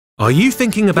Are you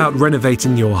thinking about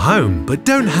renovating your home but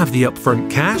don't have the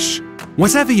upfront cash?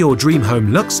 Whatever your dream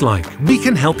home looks like, we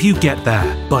can help you get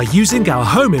there by using our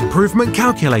Home Improvement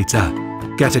Calculator.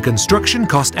 Get a construction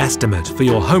cost estimate for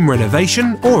your home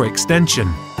renovation or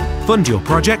extension. Fund your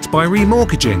project by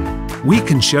remortgaging. We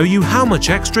can show you how much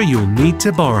extra you'll need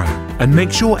to borrow and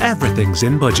make sure everything's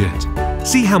in budget.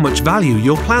 See how much value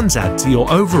your plans add to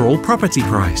your overall property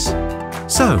price.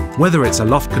 So, whether it's a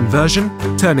loft conversion,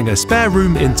 turning a spare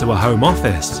room into a home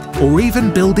office, or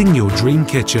even building your dream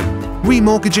kitchen,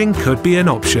 remortgaging could be an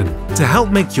option to help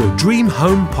make your dream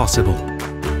home possible.